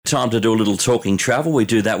Time to do a little talking travel. We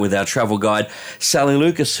do that with our travel guide, Sally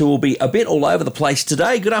Lucas, who will be a bit all over the place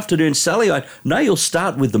today. Good afternoon, Sally. I know you'll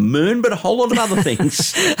start with the moon, but a whole lot of other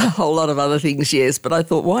things. A whole lot of other things, yes. But I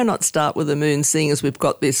thought, why not start with the moon, seeing as we've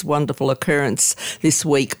got this wonderful occurrence this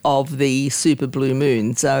week of the super blue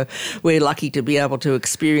moon. So we're lucky to be able to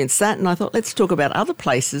experience that. And I thought, let's talk about other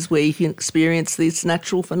places where you can experience these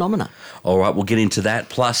natural phenomena. All right, we'll get into that,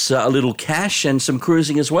 plus a little cash and some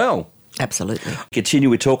cruising as well. Absolutely. Continue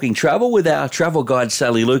with Talking Travel with our travel guide,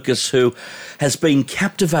 Sally Lucas, who has been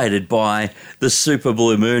captivated by the super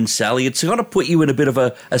blue moon, Sally. It's going to put you in a bit of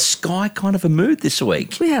a sky kind of a mood this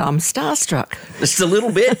week. Yeah, I'm starstruck. Just a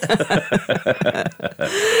little bit.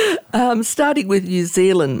 Starting with New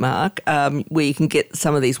Zealand, Mark, where you can get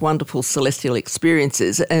some of these wonderful celestial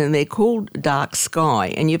experiences, and they're called dark sky.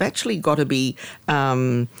 And you've actually got to be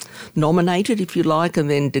nominated, if you like, and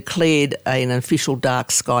then declared an official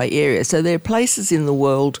dark sky area. So there are places in the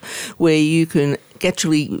world where you can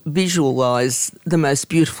actually visualise the most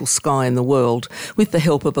beautiful sky in the world with the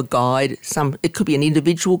help of a guide. It could be an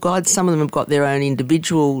individual guide. Some of them have got their own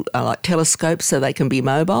individual like telescopes, so they can be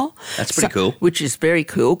mobile. That's pretty cool. Which is very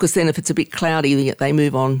cool, because then if it's a bit cloudy, they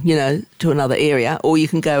move on, to another area. Or you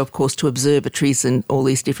can go, of course, to observatories and all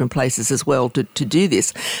these different places as well to do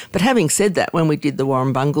this. But having said that, when we did the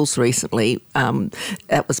Warrumbungles recently,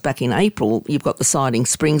 that was back in April, you've got the Siding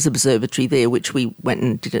Springs Observatory there, which we went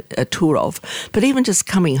and did a tour of. But even just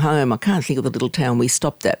coming home, I can't think of the little town we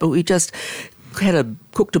stopped at, but we just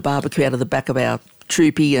cooked a barbecue out of the back of our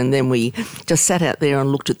troopy, and then we just sat out there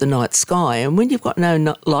and looked at the night sky. And when you've got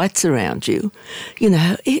no lights around you,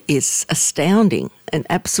 it is astounding and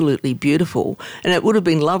absolutely beautiful. And it would have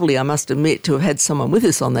been lovely, I must admit, to have had someone with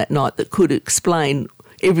us on that night that could explain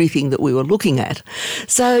everything that we were looking at.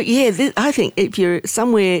 So, I think if you're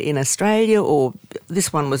somewhere in Australia, or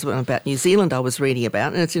this one was about New Zealand I was reading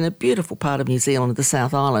about, and it's in a beautiful part of New Zealand, the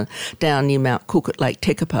South Island, down near Mount Cook at Lake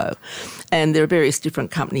Tekapo. And there are various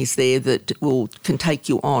different companies there that can take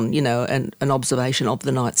you on, an observation of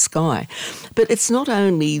the night sky. But it's not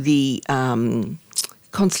only the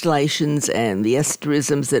constellations and the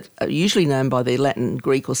asterisms that are usually known by their Latin,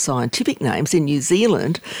 Greek or scientific names. In New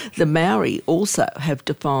Zealand, the Maori also have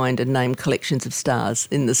defined and named collections of stars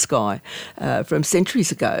in the sky from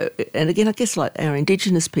centuries ago. And again, I guess like our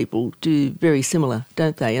Indigenous people do very similar,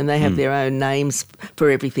 don't they? And they have their own names for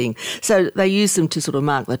everything. So they use them to sort of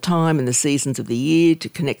mark the time and the seasons of the year, to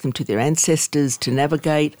connect them to their ancestors, to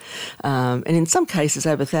navigate. And in some cases,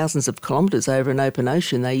 over thousands of kilometres over an open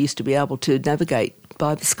ocean, they used to be able to navigate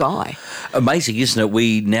by the sky. Amazing, isn't it?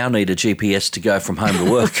 We now need a GPS to go from home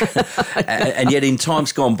to work. And yet in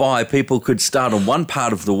times gone by, people could start on one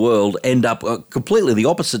part of the world, end up completely the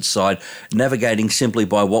opposite side, navigating simply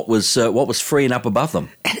by what was free and up above them.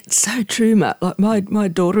 And it's so true, Mark. Like my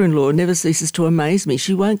daughter-in-law never ceases to amaze me.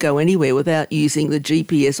 She won't go anywhere without using the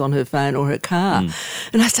GPS on her phone or her car.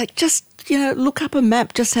 And I say, just look up a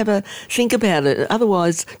map, just have a think about it.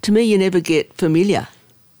 Otherwise, to me, you never get familiar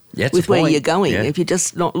with where you're going. Yeah. If you're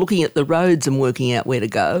just not looking at the roads and working out where to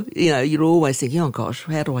go, you're always thinking, oh gosh,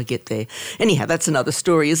 how do I get there? Anyhow, that's another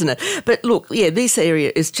story, isn't it? But look, this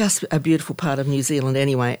area is just a beautiful part of New Zealand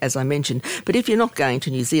anyway, as I mentioned. But if you're not going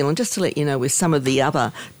to New Zealand, just to let you know where some of the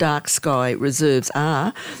other dark sky reserves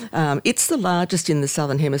are, it's the largest in the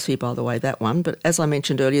Southern Hemisphere, by the way, that one. But as I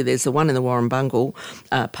mentioned earlier, there's the one in the Warrumbungle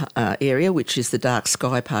area, which is the Dark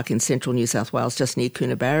Sky Park in central New South Wales, just near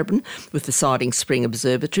Coonabarabran, with the Siding Spring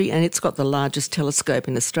Observatory, and it's got the largest telescope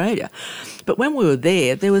in Australia. But when we were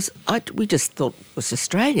there, we just thought it was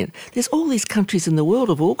Australian. There's all these countries in the world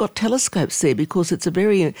have all got telescopes there, because it's a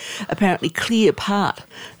very apparently clear part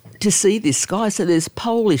to see this sky. So there's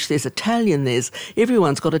Polish, there's Italian,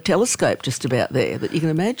 everyone's got a telescope just about there that you can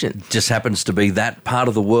imagine. Just happens to be that part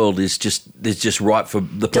of the world is just right for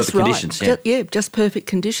the perfect conditions. Yeah. Just perfect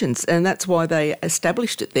conditions, and that's why they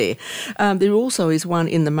established it there. There also is one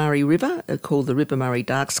in the Murray River called the River Murray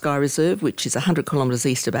Dark Sky Reserve, which is 100 kilometres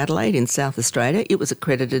east of Adelaide in South Australia. It was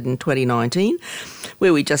accredited in 2019.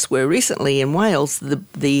 Where we just were recently in Wales,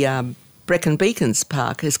 the Brecon Beacons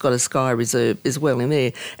Park has got a sky reserve as well in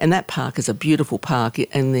there, and that park is a beautiful park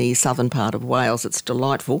in the southern part of Wales. It's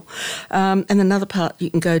delightful. And another part you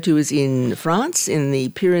can go to is in France, in the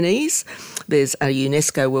Pyrenees. There's a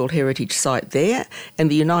UNESCO World Heritage Site there. In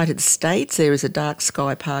the United States, there is a dark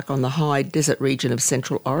sky park on the high desert region of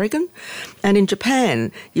central Oregon. And in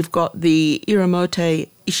Japan, you've got the Iramote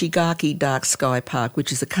Ishigaki Dark Sky Park,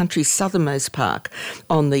 which is the country's southernmost park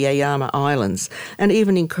on the Aoyama Islands. And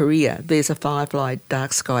even in Korea, there's a Firefly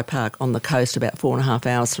Dark Sky Park on the coast about 4.5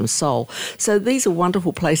 hours from Seoul. So these are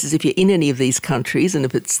wonderful places if you're in any of these countries, and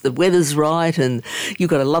if it's the weather's right and you've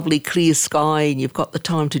got a lovely clear sky and you've got the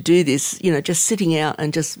time to do this, just sitting out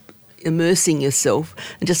and just immersing yourself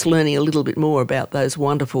and just learning a little bit more about those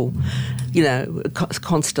wonderful,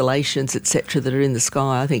 constellations, etc., that are in the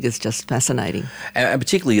sky, I think is just fascinating. And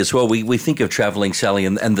particularly as well, we think of travelling, Sally,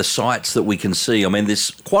 and the sights that we can see. I mean, there's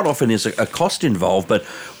quite often is a cost involved, but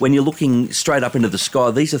when you're looking straight up into the sky,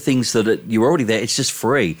 these are things that you're already there. It's just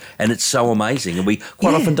free, and it's so amazing. And we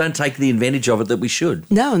quite often don't take the advantage of it that we should.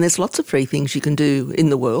 No, and there's lots of free things you can do in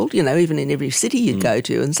the world, even in every city you go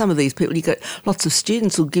to. And some of these people, you get lots of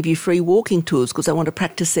students will give you free walking tours because they want to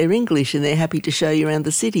practice their English and they're happy to show you around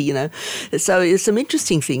the city, So there's some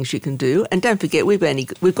interesting things you can do. And don't forget, we've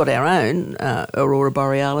got our own Aurora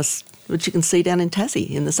Borealis, which you can see down in Tassie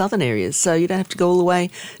in the southern areas. So you don't have to go all the way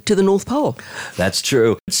to the North Pole. That's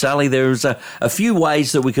true. Sally, there's a few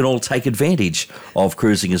ways that we can all take advantage of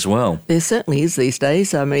cruising as well. There certainly is these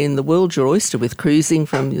days. I mean, the world's your oyster with cruising,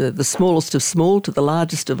 from the smallest of small to the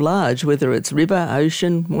largest of large, whether it's river,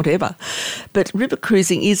 ocean, whatever. But river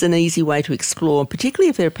cruising is an easy way to explore, particularly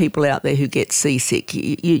if there are people out there who get seasick.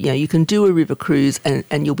 You can do a river cruise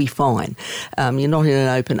and you'll be fine. You're not in an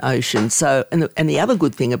open ocean. So, and the other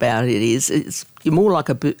good thing about it is you're more like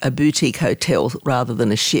a boutique hotel rather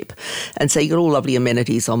than a ship. And so you've got all lovely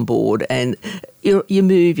amenities on board, and you're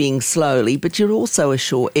moving slowly, but you're also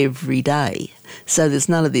ashore every day. So there's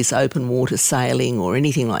none of this open water sailing or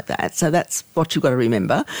anything like that. So that's what you've got to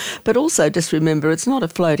remember. But also just remember it's not a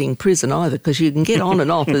floating prison either, because you can get on and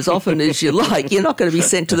off as often as you like. You're not going to be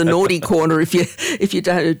sent to the naughty corner if you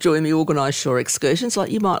don't join the organised shore excursions. Like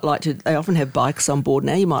you might like to, they often have bikes on board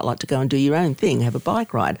now. You might like to go and do your own thing, have a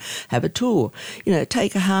bike ride, have a tour.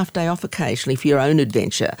 Take a half day off occasionally for your own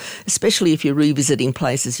adventure, especially if you're revisiting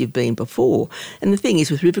places you've been before. And the thing is,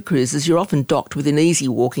 with river cruises, you're often docked within easy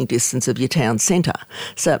walking distance of your town centre.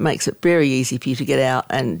 So it makes it very easy for you to get out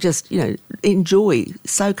and just, enjoy,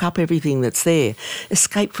 soak up everything that's there.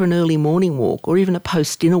 Escape for an early morning walk or even a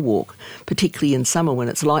post-dinner walk, particularly in summer when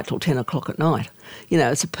it's light till 10 o'clock at night.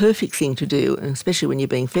 It's a perfect thing to do, especially when you're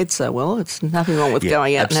being fed so well. It's nothing wrong with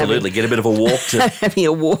going out absolutely. and get a bit of a walk. having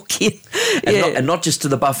a walk in. And not just to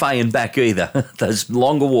the buffet and back either. Those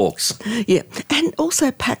longer walks. Yeah, and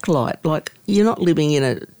also pack light. Like, you're not living in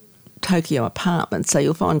a Tokyo apartment, so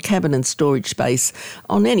you'll find cabin and storage space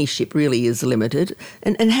on any ship really is limited.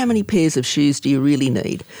 And how many pairs of shoes do you really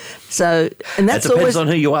need? So, and that's it depends always on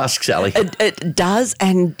who you ask, Sally. It does,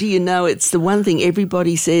 and do you know, it's the one thing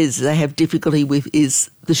everybody says they have difficulty with is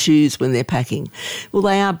the shoes when they're packing. Well,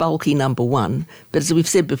 they are bulky, number one, but as we've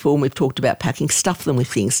said before when we've talked about packing, stuff them with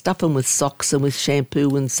things. Stuff them with socks and with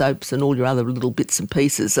shampoo and soaps and all your other little bits and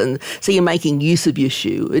pieces. And so you're making use of your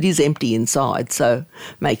shoe. It is empty inside, so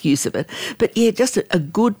make use of it. But yeah, just a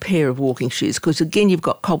good pair of walking shoes, because again, you've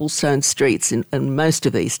got cobblestone streets in most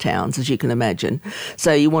of these towns, as you can imagine.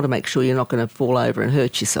 So you want to make sure you're not going to fall over and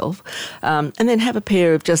hurt yourself. And then have a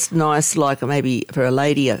pair of just nice, like maybe for a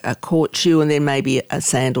lady, a court shoe, and then maybe a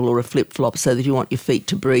sandal or a flip-flop, so that you want your feet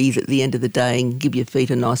to breathe at the end of the day and give your feet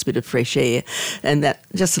a nice bit of fresh air, and that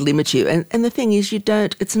just limits you. And the thing is,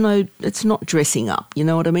 it's not dressing up, you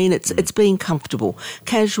know what I mean? It's being comfortable,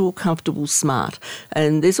 casual, comfortable, smart.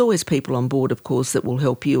 And there's always people on board, of course, that will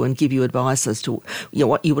help you and give you advice as to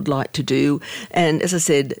what you would like to do. And as I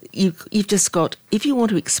said, you've just got, if you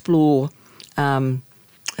want to explore and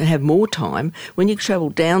have more time, when you travel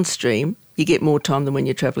downstream, you get more time than when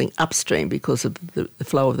you're travelling upstream because of the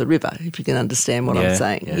flow of the river, if you can understand what I'm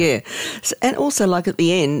saying. Yeah. So, and also, like at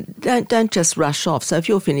the end, don't just rush off. So if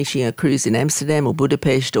you're finishing a cruise in Amsterdam or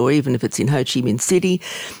Budapest, or even if it's in Ho Chi Minh City,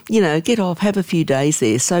 get off, have a few days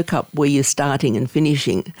there, soak up where you're starting and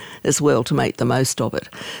finishing as well to make the most of it.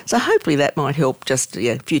 So hopefully that might help. Just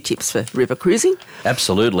a few tips for river cruising.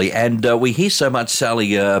 Absolutely. And we hear so much,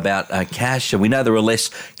 Sally, about cash, and we know there are less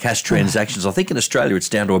cash transactions. I think in Australia it's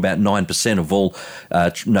down to about 9% of all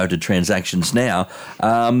noted transactions now.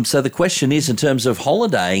 So the question is, in terms of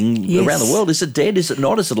holidaying around the world, is it dead? Is it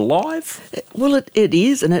not? Is it alive? Well, it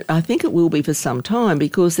is, and I think it will be for some time,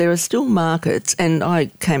 because there are still markets, and I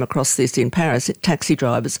came across this in Paris, taxi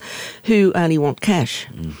drivers who only want cash.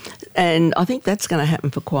 And I think that's going to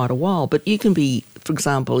happen for quite a while. But you can be, for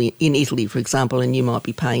example, in Italy, for example, and you might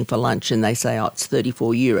be paying for lunch and they say, it's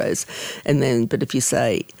 34 euros. But if you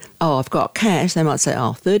say, I've got cash, they might say,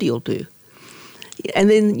 30 will do.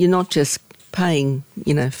 And then you're not just paying,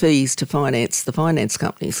 fees to finance the finance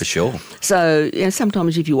companies. For sure. So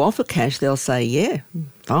sometimes if you offer cash, they'll say, yeah,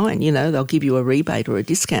 fine, they'll give you a rebate or a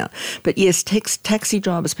discount. But yes, taxi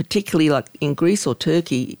drivers, particularly like in Greece or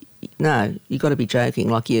Turkey, no, you've got to be joking.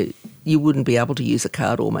 Like you wouldn't be able to use a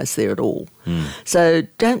card almost there at all. So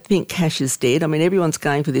don't think cash is dead. I mean, everyone's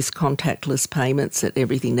going for this contactless payments and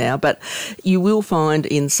everything now, but you will find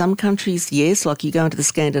in some countries, yes, like you go into the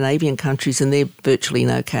Scandinavian countries and they're virtually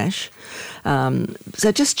no cash.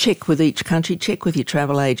 So just check with each country, check with your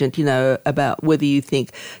travel agent, about whether you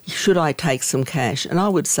think, should I take some cash? And I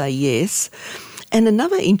would say yes. And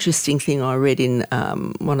another interesting thing I read in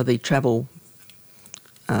one of the travel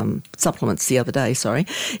supplements the other day,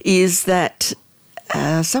 is that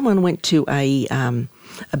someone went to a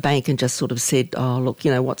bank and just sort of said, oh, look,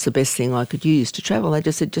 what's the best thing I could use to travel? They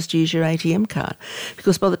just said, just use your ATM card.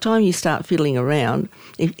 Because by the time you start fiddling around,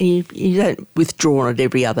 if you don't withdraw on it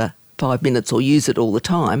every other 5 minutes or use it all the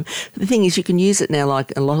time. The thing is, you can use it now,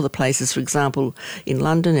 like a lot of the places, for example, in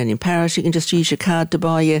London and in Paris, you can just use your card to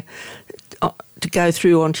to go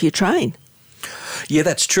through onto your train. Yeah,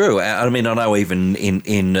 that's true. I mean, I know even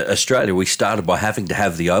in Australia, we started by having to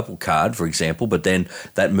have the Opal card, for example, but then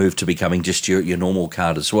that moved to becoming just your normal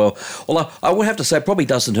card as well. Although I would have to say it probably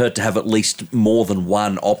doesn't hurt to have at least more than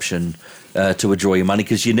one option to withdraw your money,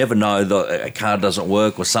 because you never know, a card doesn't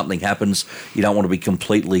work or something happens. You don't want to be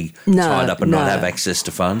completely tied up and not have access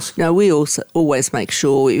to funds. No, we also always make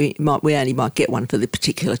sure we only might get one for the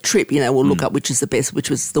particular trip. We'll look up which is the best, which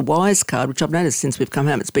was the Wise card, which I've noticed since we've come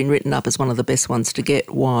home, it's been written up as one of the best ones to get,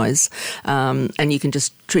 Wise. And you can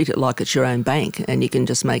just treat it like it's your own bank, and you can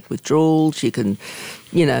just make withdrawals, you can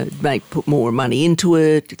put more money into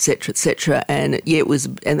it, etc., etc. And yeah,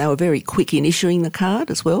 and they were very quick in issuing the card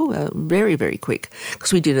as well, very, very quick,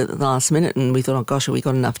 because we did it at the last minute and we thought, oh gosh, have we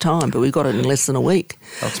got enough time? But we got it in less than a week.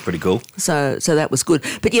 That's pretty cool. So that was good.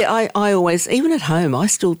 But yeah, I always, even at home, I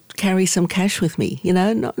still carry some cash with me,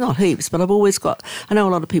 not heaps, but I've always got, I know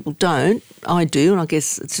a lot of people don't, I do, and I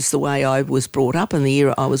guess it's just the way I was brought up and the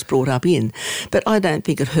era I was brought up in. But I don't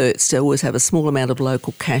think it hurts to always have a small amount of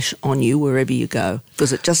local cash on you wherever you go,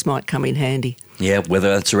 because it just might come in handy. Yeah,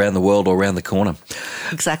 whether it's around the world or around the corner.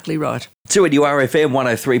 Exactly right. 2NURFM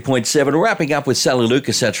 103.7. Wrapping up with Sally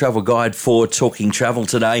Lucas, our travel guide for Talking Travel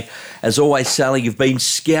today. As always, Sally, you've been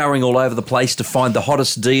scouring all over the place to find the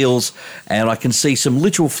hottest deals, and I can see some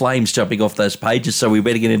literal flames jumping off those pages, so we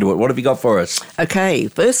better get into it. What have you got for us? Okay,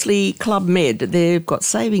 firstly, Club Med. They've got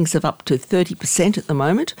savings of up to 30% at the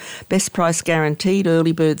moment. Best price guaranteed,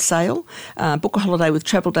 early bird sale. Book a holiday with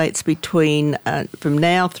travel dates between from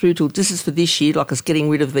now through till, this is for this year, like us getting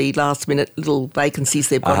rid of the last minute little vacancies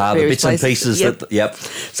they've got at various places. Pieces. Yep.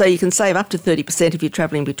 So you can save up to 30% if you're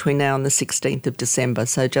travelling between now and the 16th of December.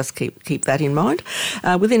 So just keep that in mind.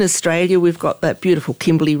 Within Australia, we've got that beautiful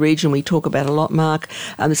Kimberley region we talk about a lot, Mark.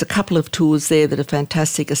 There's a couple of tours there that are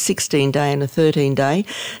fantastic, a 16-day and a 13-day.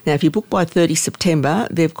 Now, if you book by 30 September,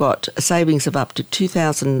 they've got a savings of up to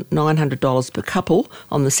 $2,900 per couple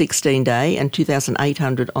on the 16-day and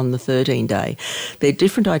 $2,800 on the 13-day. They're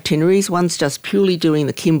different itineraries. One's just purely doing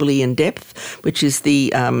the Kimberley in depth, which is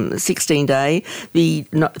the 16-day. The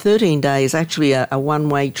 13-day is actually a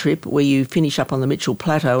one-way trip where you finish up on the Mitchell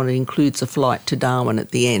Plateau, and it includes a flight to Darwin at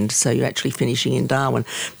the end. So you're actually finishing in Darwin.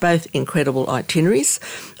 Both incredible itineraries.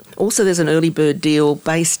 Also, there's an early bird deal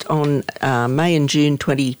based on May and June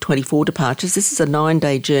 2024 departures. This is a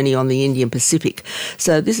 9-day journey on the Indian Pacific.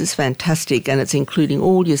 So this is fantastic, and it's including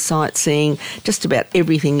all your sightseeing, just about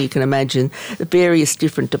everything you can imagine, various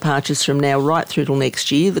different departures from now right through till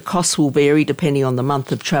next year. The costs will vary depending on the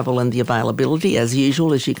month of travel and the availability, as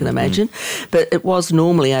usual, as you can imagine. But it was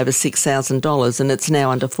normally over $6,000, and it's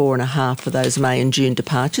now under $4,500 for those May and June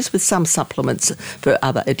departures, with some supplements for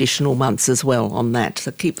other additional months as well on that.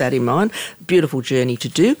 So keep that in mind. Beautiful journey to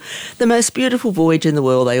do. The most beautiful voyage in the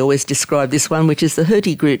world, they always describe this one, which is the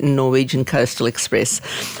Hurtigruten Norwegian Coastal Express.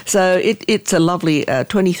 So it's a lovely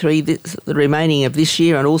 23, the remaining of this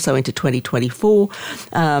year and also into 2024.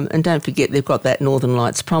 And don't forget, they've got that Northern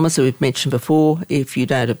Lights promise that we've mentioned before. If they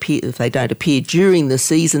don't appear during the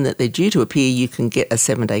season that they're due to appear, you can get a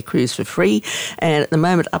 7-day cruise for free. And at the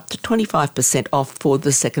moment, up to 25% off for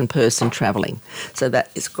the second person travelling. So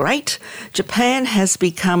that is great. Japan has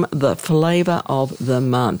become the flavour of the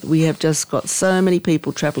month. We have just got so many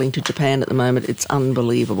people travelling to Japan at the moment. It's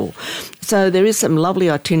unbelievable. So there is some lovely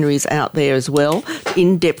itineraries out there as well.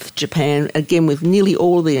 In-depth Japan, again, with nearly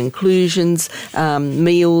all the inclusions,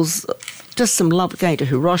 meals, just some love going to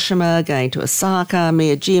Hiroshima, going to Osaka,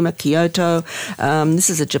 Miyajima, Kyoto. This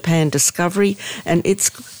is a Japan Discovery, and it's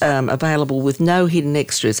available with no hidden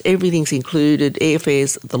extras. Everything's included,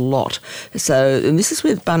 airfares, the lot. So, and this is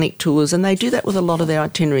with Bunnik Tours, and they do that with a lot of their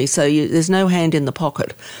itineraries, so there's no hand in the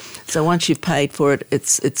pocket. So once you've paid for it,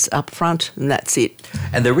 it's up front and that's it.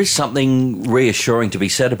 And there is something reassuring to be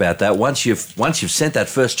said about that. Once you've sent that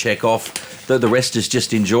first check off, the rest is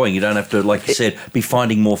just enjoying. You don't have to, like you said, be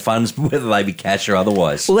finding more funds, whether they be cash or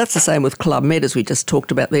otherwise. Well, that's the same with Club Med, as we just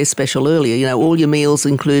talked about their special earlier. You know, all your meals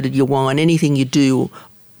included, your wine, anything you do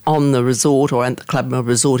on the resort or at the Club Med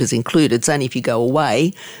resort is included. It's only if you go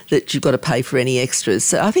away that you've got to pay for any extras.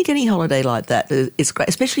 So I think any holiday like that is great,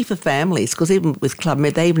 especially for families, because even with Club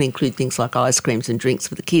Med, they even include things like ice creams and drinks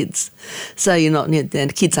for the kids. So you're not, and the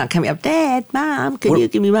kids aren't coming up, Dad, Mum, can you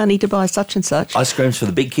give me money to buy such and such? Ice creams for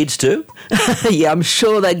the big kids too? Yeah, I'm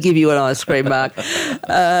sure they'd give you an ice cream, Mark.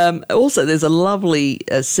 Also, there's a lovely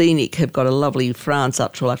scenic, have got a lovely France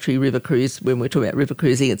ultra-luxury river cruise. When we're talking about river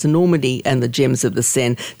cruising, it's Normandy and the Gems of the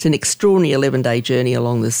Seine. It's an extraordinary 11-day journey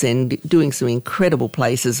along the Seine, doing some incredible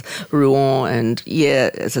places, Rouen and,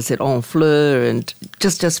 as I said, Honfleur, and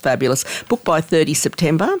just fabulous. Book by 30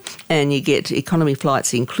 September, and you get economy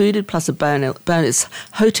flights included, plus a bonus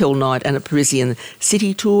hotel night and a Parisian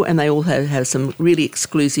city tour, and they all have some really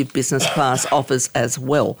exclusive business class offers as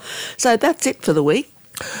well. So that's it for the week.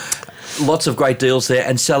 Lots of great deals there.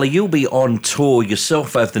 And Sally, you'll be on tour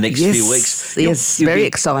yourself over the next few weeks. Yes, very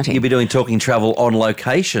exciting. You'll be doing Talking Travel on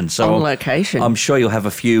location. So on location. I'm sure you'll have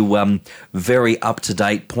a few very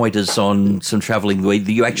up-to-date pointers on some travelling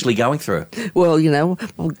that you're actually going through. Well, you know,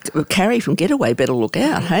 Carrie from Getaway better look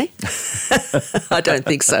out, hey? I don't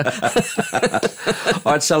think so.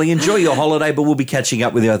 All right, Sally, enjoy your holiday, but we'll be catching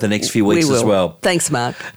up with you over the next few weeks as well. Thanks, Mark.